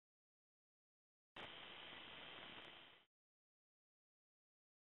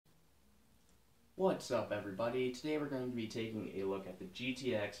What's up, everybody? Today we're going to be taking a look at the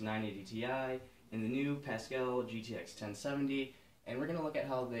GTX 980 Ti and the new Pascal GTX 1070, and we're going to look at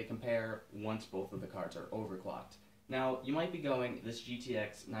how they compare once both of the cards are overclocked. Now, you might be going, this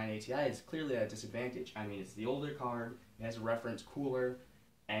GTX 980 Ti is clearly at a disadvantage. I mean, it's the older card, it has a reference cooler,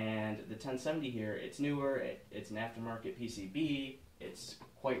 and the 1070 here, it's newer, it's an aftermarket PCB, it's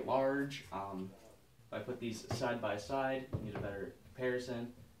quite large. If I put these side by side, you get a better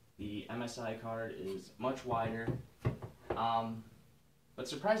comparison. The MSI card is much wider, but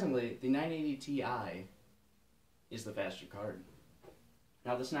surprisingly, the 980 Ti is the faster card.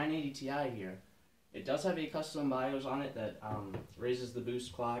 Now this 980 Ti here, it does have a custom BIOS on it that raises the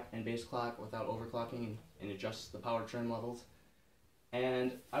boost clock and base clock without overclocking and adjusts the power trim levels.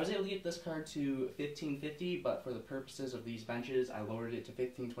 And I was able to get this card to 1550, but for the purposes of these benches, I lowered it to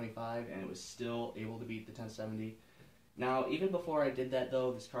 1525, and it was still able to beat the 1070. Now, even before I did that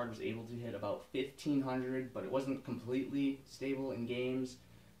though, this card was able to hit about 1500, but it wasn't completely stable in games,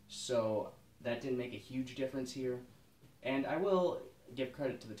 so that didn't make a huge difference here. And I will give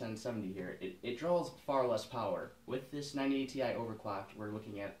credit to the 1070 here. It draws far less power. With this 980 Ti overclocked, we're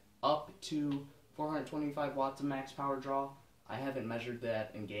looking at up to 425 watts of max power draw. I haven't measured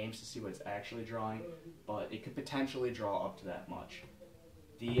that in games to see what it's actually drawing, but it could potentially draw up to that much.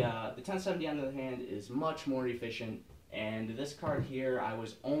 The 1070 on the other hand is much more efficient. And this card here, I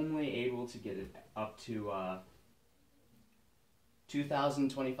was only able to get it up to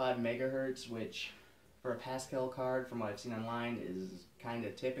 2025 megahertz, which for a Pascal card, from what I've seen online, is kind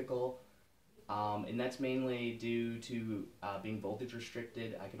of typical. And that's mainly due to being voltage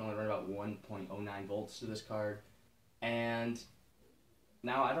restricted. I can only run about 1.09 volts to this card. And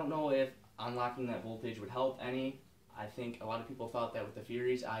now I don't know if unlocking that voltage would help any. I think a lot of people thought that with the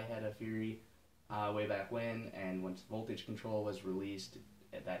Furies. I had a Fury way back when, and once voltage control was released,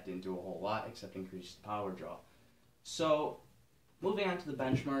 that didn't do a whole lot except increase the power draw. So, moving on to the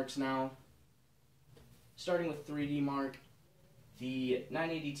benchmarks now. Starting with 3D Mark, the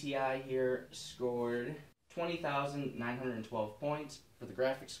 980 Ti here scored 20,912 points for the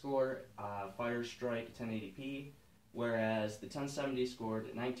graphics score, Firestrike 1080p, whereas the 1070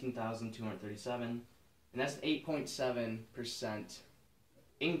 scored 19,237, and that's an 8.7%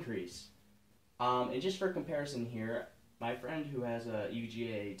 increase. And just for comparison here, my friend who has a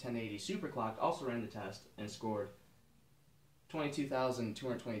EVGA 1080 superclocked also ran the test and scored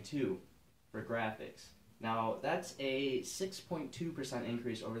 22,222 for graphics. Now that's a 6.2%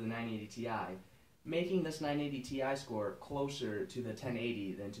 increase over the 980 Ti, making this 980 Ti score closer to the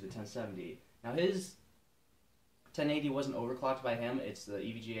 1080 than to the 1070. Now his 1080 wasn't overclocked by him, it's the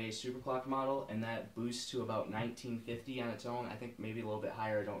EVGA superclocked model, and that boosts to about 1950 on its own. I think maybe a little bit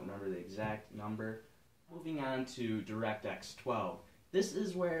higher, I don't remember the exact number. Moving on to DirectX 12. This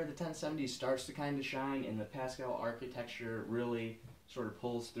is where the 1070 starts to kind of shine, and the Pascal architecture really sort of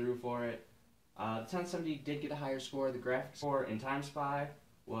pulls through for it. The 1070 did get a higher score. The graphics score in TimeSpy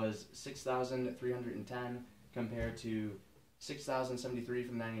was 6,310 compared to 6,073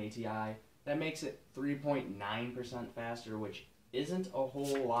 from the 980 Ti. That makes it 3.9% faster, which isn't a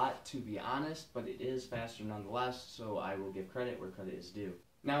whole lot to be honest, but it is faster nonetheless, so I will give credit where credit is due.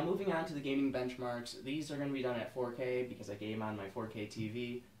 Now moving on to the gaming benchmarks, these are going to be done at 4K because I game on my 4K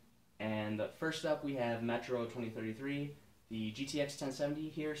TV. And first up we have Metro 2033. The GTX 1070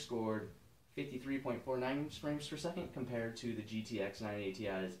 here scored 53.49 frames per second compared to the GTX 980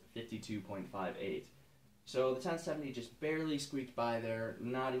 Ti's 52.58. So the 1070 just barely squeaked by there,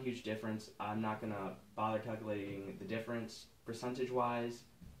 not a huge difference. I'm not going to bother calculating the difference percentage-wise.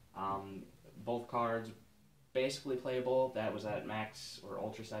 Both cards basically playable. That was at max or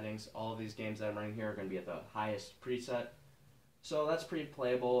ultra settings. All of these games that I'm running here are going to be at the highest preset. So that's pretty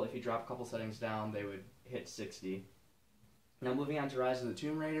playable. If you drop a couple settings down, they would hit 60. Now moving on to Rise of the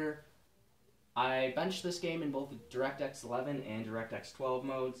Tomb Raider. I benched this game in both the DirectX 11 and DirectX 12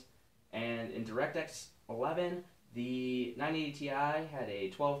 modes. And in DirectX 11, the 980 Ti had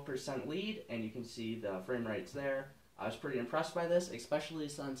a 12% lead, and you can see the frame rates there. I was pretty impressed by this, especially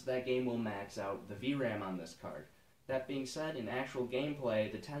since that game will max out the VRAM on this card. That being said, in actual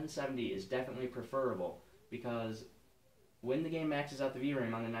gameplay, the 1070 is definitely preferable, because when the game maxes out the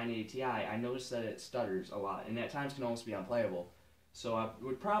VRAM on the 980 Ti, I noticed that it stutters a lot, and at times can almost be unplayable. So I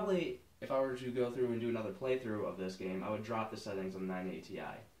would probably, if I were to go through and do another playthrough of this game, I would drop the settings on the 980 Ti.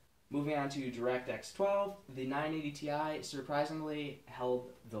 Moving on to DirectX 12, the 980 Ti surprisingly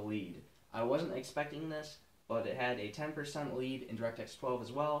held the lead. I wasn't expecting this, but it had a 10% lead in DirectX 12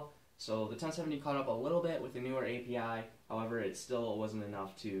 as well, so the 1070 caught up a little bit with the newer API, however it still wasn't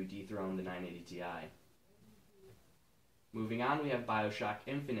enough to dethrone the 980 Ti. Moving on, we have Bioshock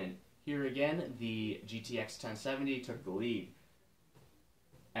Infinite. Here again, the GTX 1070 took the lead,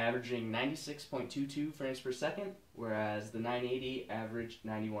 averaging 96.22 frames per second, whereas the 980 averaged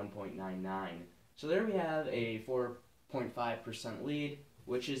 91.99. So there we have a 4.5% lead,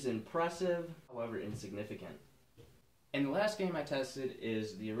 which is impressive, however insignificant. And the last game I tested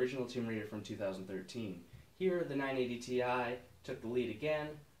is the original Tomb Raider from 2013. Here, the 980 Ti took the lead again,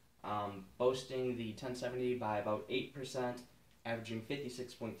 boasting the 1070 by about 8%, averaging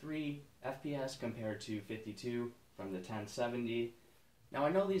 56.3 FPS compared to 52 from the 1070. Now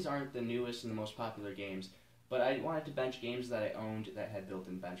I know these aren't the newest and the most popular games, but I wanted to bench games that I owned that had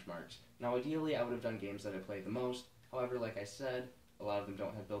built-in benchmarks. Now ideally I would have done games that I played the most, however like I said, a lot of them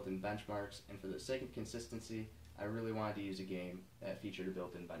don't have built-in benchmarks, and for the sake of consistency, I really wanted to use a game that featured a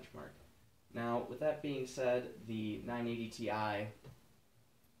built-in benchmark. Now with that being said, the 980 Ti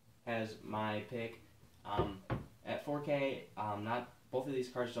has my pick. At 4K, both of these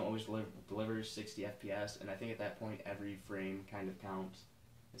cards don't always deliver 60 FPS, and I think at that point every frame kind of counts.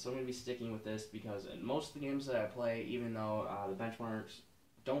 And so I'm going to be sticking with this because in most of the games that I play, even though the benchmarks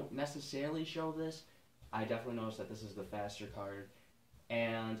don't necessarily show this, I definitely noticed that this is the faster card.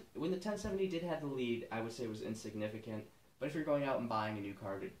 And when the 1070 did have the lead, I would say it was insignificant. But if you're going out and buying a new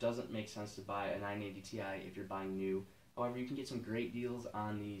card, it doesn't make sense to buy a 980 Ti if you're buying new. However, you can get some great deals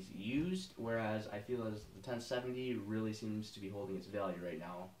on these used, whereas I feel as the 1070 really seems to be holding its value right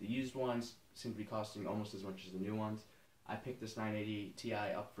now. The used ones seem to be costing almost as much as the new ones. I picked this 980 Ti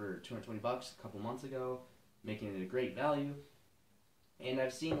up for 220 bucks a couple months ago, making it a great value. And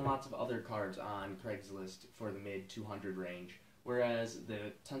I've seen lots of other cards on Craigslist for the mid 200 range, whereas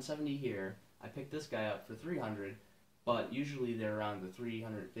the 1070 here, I picked this guy up for 300, but usually they're around the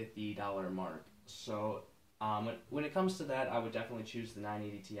 $350 mark. So when it comes to that, I would definitely choose the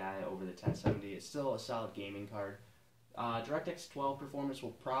 980 Ti over the 1070. It's still a solid gaming card. DirectX 12 performance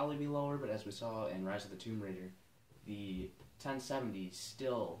will probably be lower, but as we saw in Rise of the Tomb Raider, the 1070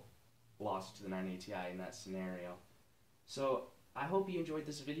 still lost to the 980 Ti in that scenario. So I hope you enjoyed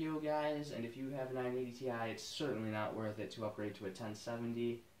this video, guys, and if you have a 980 Ti, it's certainly not worth it to upgrade to a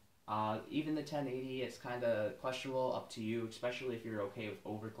 1070. Even the 1080, it's kind of questionable, up to you, especially if you're okay with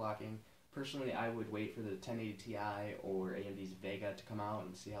overclocking. Personally, I would wait for the 1080 Ti or AMD's EVGA to come out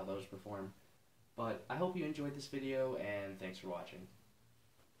and see how those perform. But I hope you enjoyed this video, and thanks for watching.